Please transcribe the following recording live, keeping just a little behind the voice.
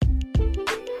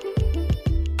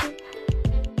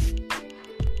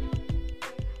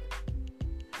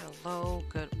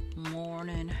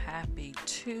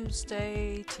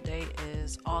Tuesday. Today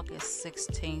is August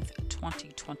 16th,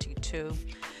 2022.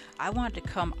 I wanted to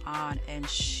come on and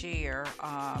share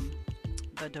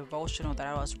the devotional that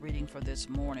I was reading for this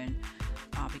morning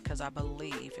because I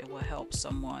believe it will help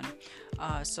someone.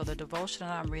 So the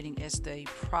devotional I'm reading is the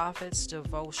Prophet's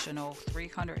Devotional,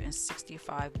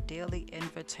 365 Daily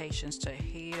Invitations to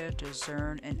Hear,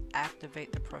 Discern, and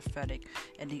Activate the Prophetic.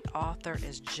 And the author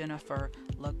is Jennifer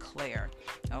LeClaire.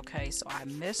 Okay, so I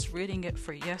missed reading it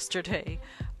for yesterday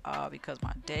because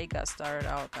my day got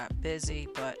busy,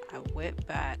 but I went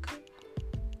back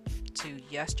to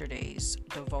yesterday's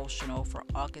devotional for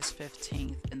August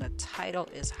 15th, and the title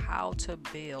is How to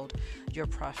Build Your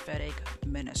Prophetic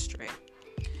Ministry.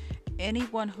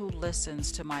 Anyone who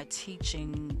listens to my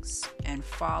teachings and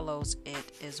follows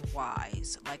it is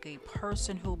wise, like a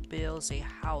person who builds a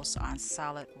house on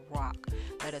solid rock.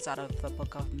 That is out of the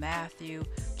book of Matthew,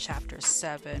 chapter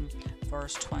 7,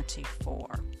 verse 24.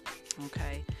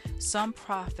 Okay, some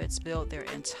prophets build their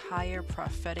entire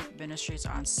prophetic ministries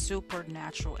on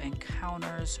supernatural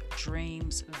encounters,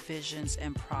 dreams, visions,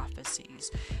 and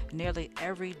prophecies. Nearly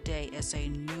every day is a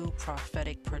new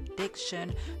prophetic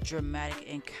prediction, dramatic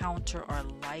encounter, or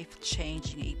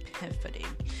life-changing epiphany.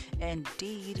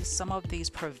 Indeed, some of these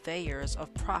purveyors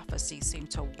of prophecy seem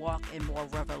to walk in more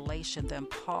revelation than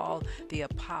Paul the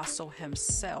Apostle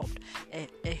himself,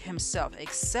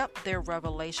 except their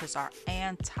revelations are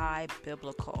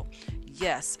anti-biblical.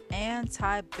 Yes,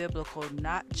 anti-biblical,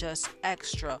 not just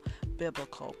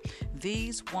extra-biblical.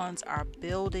 These ones are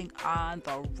building on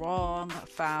the wrong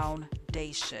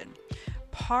foundation.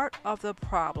 Part of the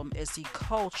problem is the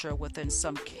culture within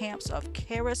some camps of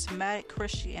charismatic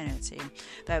Christianity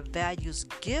that values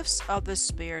gifts of the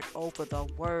Spirit over the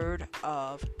Word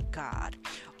of God,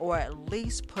 or at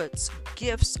least puts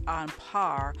gifts on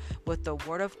par with the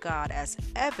Word of God as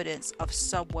evidence of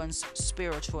someone's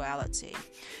spirituality.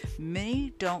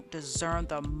 Many don't discern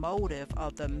the motive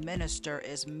of the minister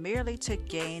is merely to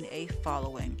gain a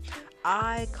following.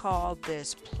 I call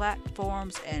this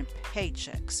platforms and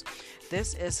paychecks.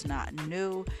 This is not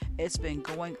new. It's been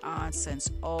going on since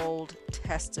Old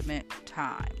Testament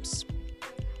times.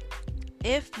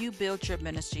 If you build your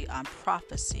ministry on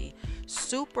prophecy,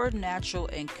 supernatural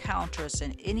encounters,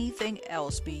 and anything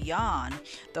else beyond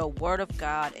the Word of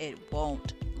God, it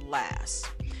won't last.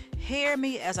 Hear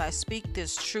me as I speak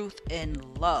this truth in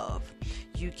love.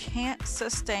 You can't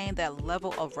sustain that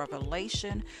level of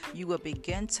revelation. You will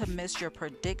begin to miss your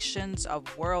predictions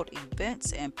of world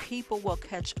events, and people will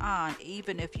catch on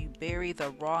even if you bury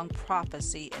the wrong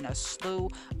prophecy in a slew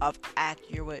of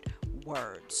accurate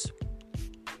words.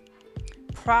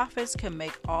 Prophets can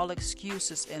make all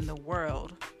excuses in the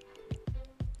world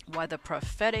why the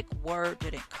prophetic word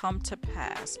didn't come to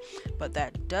pass, but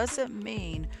that doesn't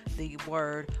mean the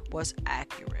word was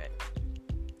accurate.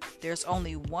 There's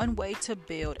only one way to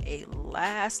build a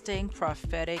lasting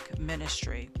prophetic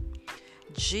ministry.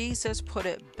 Jesus put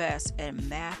it best in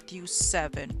Matthew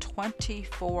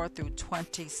 7:24 through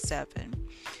 27.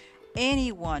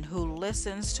 Anyone who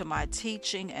listens to my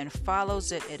teaching and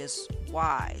follows it is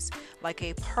wise, like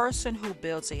a person who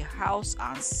builds a house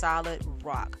on solid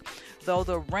rock. Though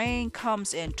the rain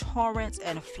comes in torrents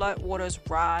and floodwaters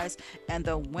rise and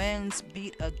the winds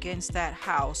beat against that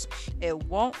house, it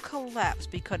won't collapse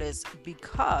because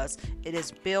it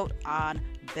is built on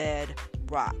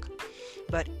bedrock.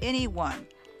 But anyone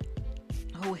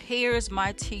who hears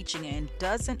my teaching and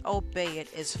doesn't obey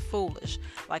it is foolish,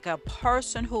 like a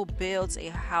person who builds a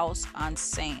house on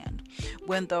sand.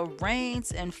 When the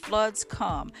rains and floods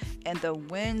come and the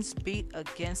winds beat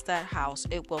against that house,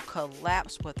 it will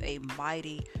collapse with a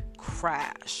mighty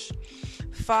crash.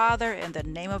 Father, in the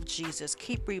name of Jesus,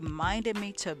 keep reminding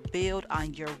me to build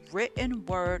on your written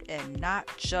word and not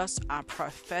just on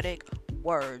prophetic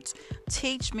words.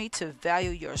 Teach me to value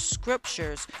your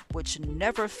scriptures, which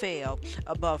never fail,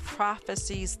 above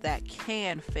prophecies that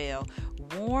can fail.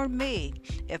 Warn me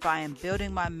if I am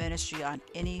building my ministry on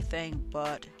anything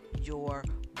but your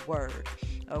word.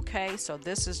 Okay, so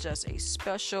this is just a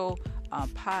special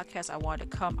podcast. I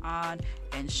wanted to come on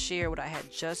and share what I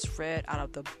had just read out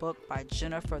of the book by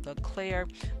Jennifer LeClaire,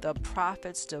 The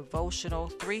Prophet's Devotional,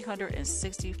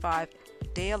 365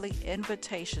 Daily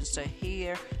Invitations to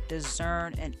Hear,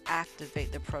 Discern, and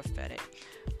Activate the Prophetic.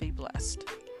 Be blessed.